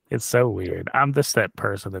 So it's so weird. I'm just that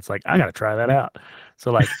person that's like, I gotta try that out.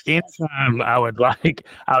 So like anytime I would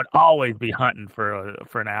always be hunting for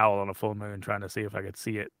an owl on a full moon, trying to see if I could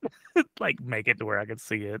see it, like make it to where I could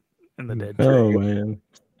see it in the dead tree. Oh man.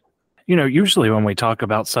 Usually when we talk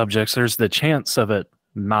about subjects, there's the chance of it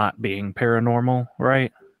not being paranormal,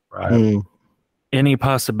 right? Right. Mm. Any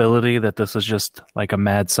possibility that this is just like a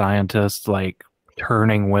mad scientist, like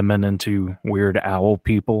turning women into weird owl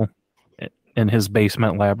people in his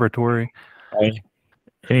basement laboratory?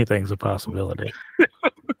 Anything's a possibility.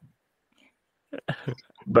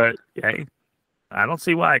 But hey, I don't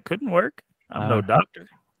see why it couldn't work. I'm no doctor.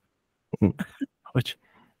 Which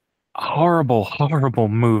horrible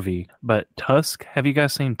movie. But Tusk, have you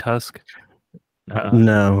guys seen Tusk?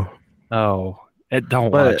 No. Oh,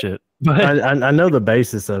 don't watch it. But I know the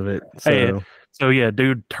basis of it. So. Hey, so yeah,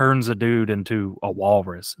 dude turns a dude into a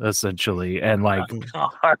walrus essentially, and like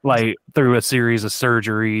through a series of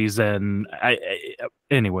surgeries, and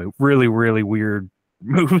anyway, really weird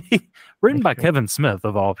movie written by Kevin Smith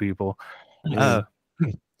of all people. But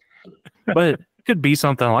it could be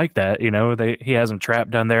something like that, he has him trapped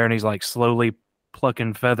down there, and he's like slowly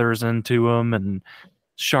plucking feathers into them and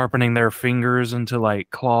sharpening their fingers into like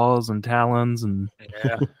claws and talons, and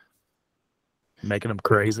making them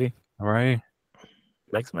crazy. Right.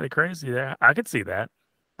 Make somebody crazy there. I could see that.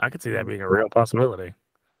 I could see that being a real possibility.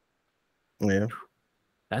 Yeah.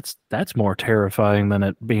 That's more terrifying than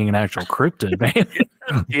it being an actual cryptid, man.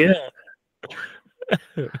 Yeah.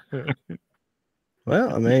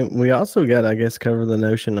 Well, I mean, we also got, I guess, cover the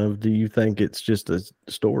notion of, do you think it's just a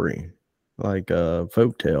story, like a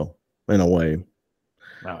folktale in a way,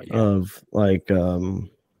 of like, I don't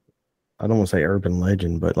want to say urban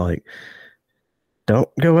legend, but like, don't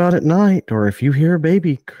go out at night, or if you hear a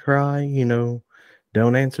baby cry,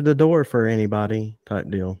 don't answer the door for anybody type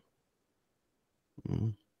deal.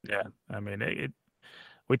 Yeah, I mean,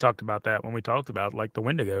 we talked about that when we talked about like the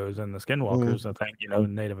Wendigos and the Skinwalkers. I think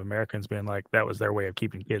Native Americans being like that was their way of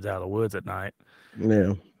keeping kids out of the woods at night.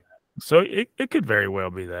 Yeah. So it could very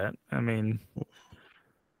well be that. I mean,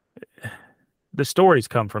 the stories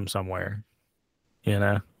come from somewhere,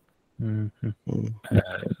 Mm-hmm.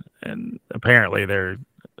 and apparently they're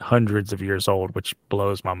hundreds of years old, which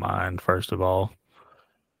blows my mind. First of all,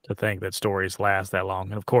 to think that stories last that long.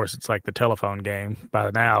 And of course, it's like the telephone game. By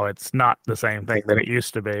now, it's not the same thing that it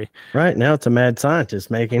used to be. Right now, it's a mad scientist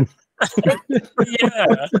making.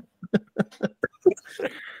 Yeah.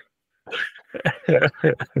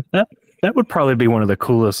 That would probably be one of the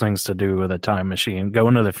coolest things to do with a time machine. Go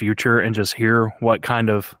into the future and just hear what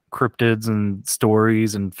kind of cryptids and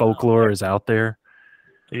stories and folklore is out there.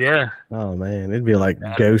 Yeah. Oh man, it'd be like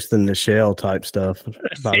Ghost in the Shell type stuff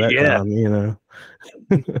by that time,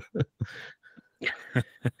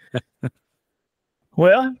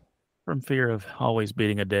 Well, from fear of always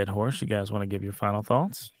beating a dead horse, you guys want to give your final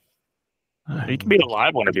thoughts? You can beat a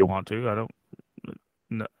live one if you want to. I don't.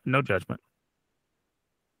 No judgment.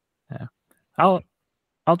 Yeah, I'll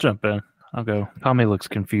jump in. I'll go. Tommy looks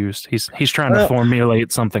confused. He's trying to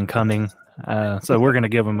formulate something cunning. So we're gonna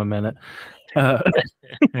give him a minute.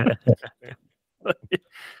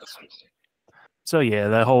 So yeah,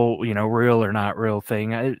 that whole real or not real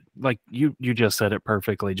thing. Like you just said it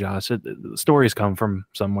perfectly, Josh. Stories come from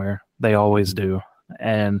somewhere. They always do.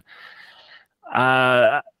 And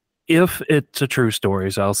if it's a true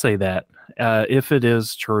story, so I'll say that. If it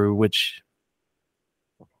is true, which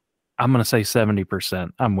I'm going to say 70%,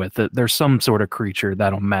 I'm with it. There's some sort of creature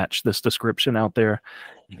that'll match this description out there.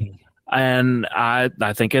 Mm-hmm. And I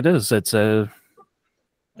think it is. It's a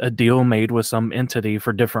deal made with some entity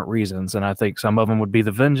for different reasons. And I think some of them would be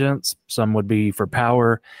the vengeance, some would be for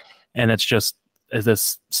power. And it's just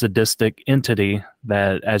this sadistic entity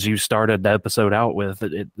that, as you started the episode out with,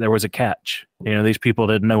 there was a catch. These people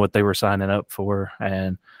didn't know what they were signing up for.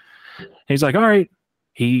 And he's like, all right,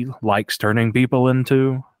 he likes turning people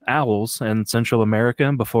into owls in Central America.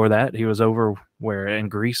 And before that, he was over where in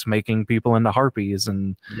Greece making people into harpies.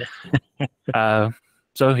 And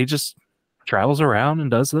so he just travels around and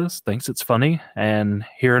does this, thinks it's funny. And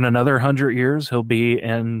here in another 100 years, he'll be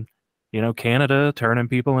in, Canada turning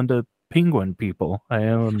people into penguin people.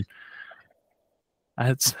 And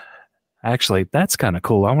it's actually, that's kind of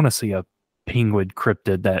cool. I want to see a penguin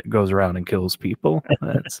cryptid that goes around and kills people.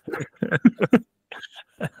 That's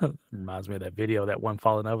reminds me of that video, that one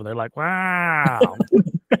falling over. They're like, wow.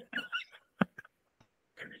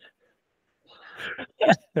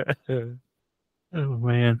 oh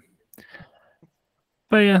man.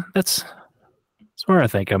 But yeah, that's where I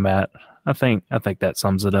think I'm at. I think that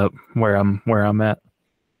sums it up where I'm at.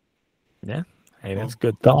 Yeah. Hey, that's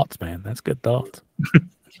good thoughts, man. That's good thoughts.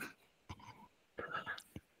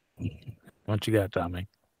 What you got, Tommy?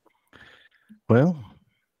 Well,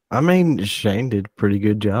 I mean, Shane did a pretty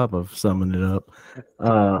good job of summing it up.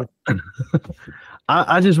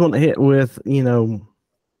 I just want to hit with,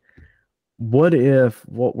 what if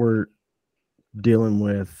what we're dealing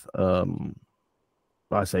with,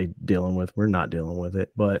 I say dealing with, we're not dealing with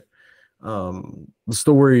it, but the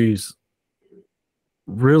stories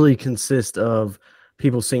really consist of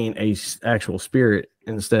people seeing a actual spirit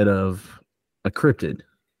instead of a cryptid,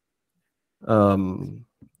 and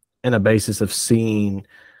a basis of seeing,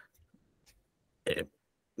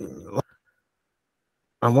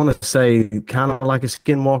 I want to say kind of like a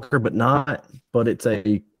skinwalker, but not, but it's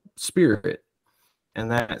a spirit.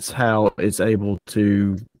 And that's how it's able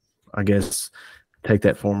to, I guess, take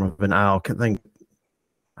that form of an owl. I think,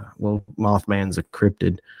 well, Mothman's a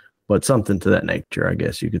cryptid, but something to that nature, I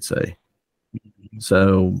guess you could say.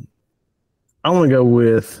 So I want to go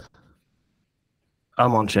with,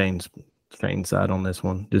 I'm on Shane's side on this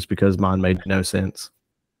one, just because mine made no sense.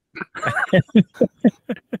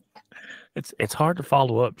 It's hard to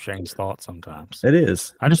follow up Shane's thoughts sometimes. It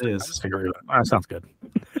is. I just agree with it. That sounds good.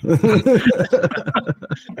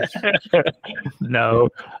 No.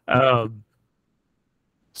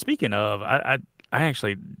 Speaking of, I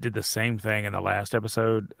actually did the same thing in the last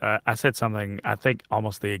episode. I said something, I think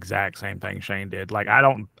almost the exact same thing Shane did. Like I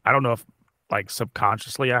don't know if like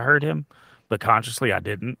subconsciously I heard him, but consciously I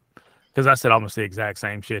didn't, because I said almost the exact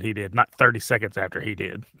same shit he did, not 30 seconds after he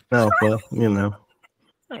did. Oh, well,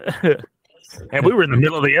 And we were in the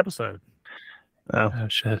middle of the episode. Oh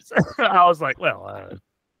shit! I was like, well,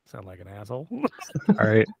 sound like an asshole. All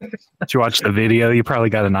right. Did you watch the video? You probably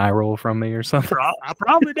got an eye roll from me or something. I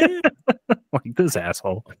probably did. Like this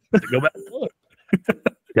asshole. Go back and look.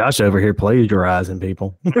 Josh over here plagiarizing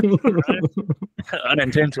people.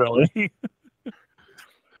 Unintentionally.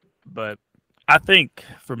 But I think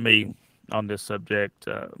for me on this subject,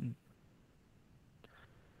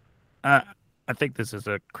 I think this is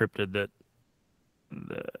a cryptid that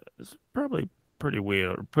is probably pretty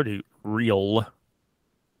weird, pretty real.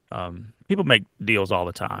 People make deals all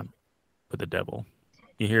the time with the devil.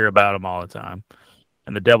 You hear about him all the time,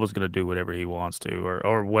 and the devil's going to do whatever he wants to,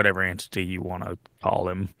 or whatever entity you want to call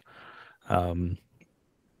him. Of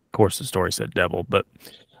course, the story said devil, but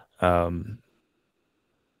I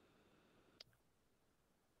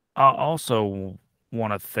also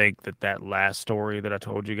want to think that last story that I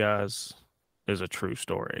told you guys is a true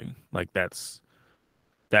story. Like that's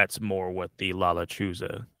more what the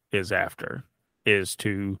LeChuza is after, is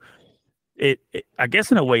to it. I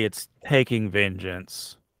guess in a way, it's taking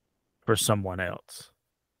vengeance for someone else.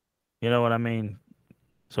 You know what I mean?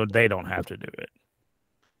 So they don't have to do it.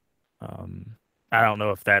 I don't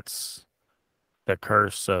know if that's the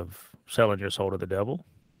curse of selling your soul to the devil.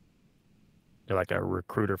 You're like a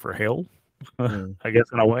recruiter for hell, I guess,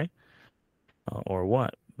 in a way, or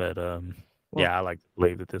what. But yeah, I like to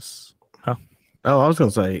believe that this. Huh? Oh, I was going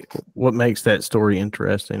to say, what makes that story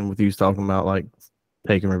interesting with you talking about like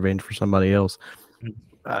taking revenge for somebody else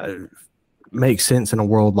makes sense in a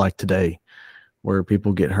world like today where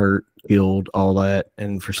people get hurt, killed, all that.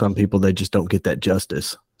 And for some people, they just don't get that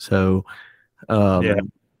justice. So,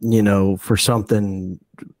 for something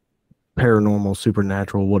paranormal,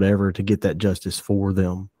 supernatural, whatever, to get that justice for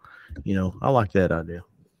them, I like that idea.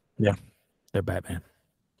 Yeah, they're Batman.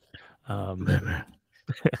 Batman.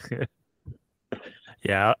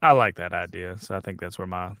 Yeah, I like that idea. So I think that's where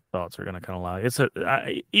my thoughts are going to kind of lie.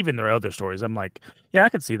 Even their other stories, I'm like, yeah, I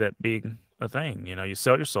could see that being a thing. You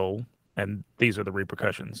sell your soul, and these are the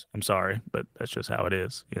repercussions. I'm sorry, but that's just how it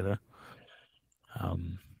is.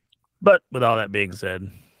 But with all that being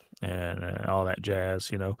said, and all that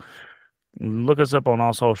jazz, look us up on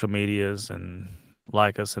all social medias and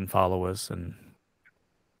like us and follow us, and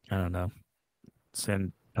I don't know,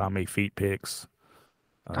 send Tommy feet pics.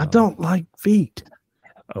 I don't like feet.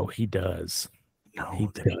 Oh, he does. No, He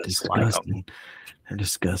they're does like 'em. disgusting. They're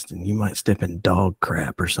disgusting. You might step in dog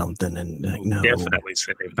crap or something, and no. Definitely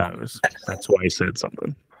said those. That's why he said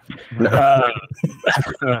something. No.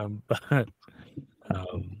 But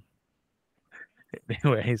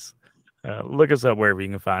anyways, look us up wherever you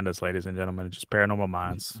can find us, ladies and gentlemen. Just Paranormal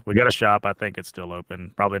Minds. We got a shop. I think it's still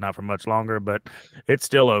open. Probably not for much longer, but it's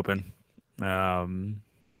still open.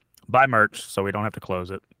 Buy merch so we don't have to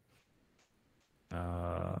close it.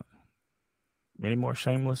 Any more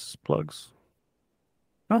shameless plugs?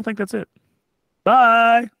 I don't think that's it.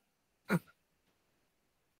 Bye.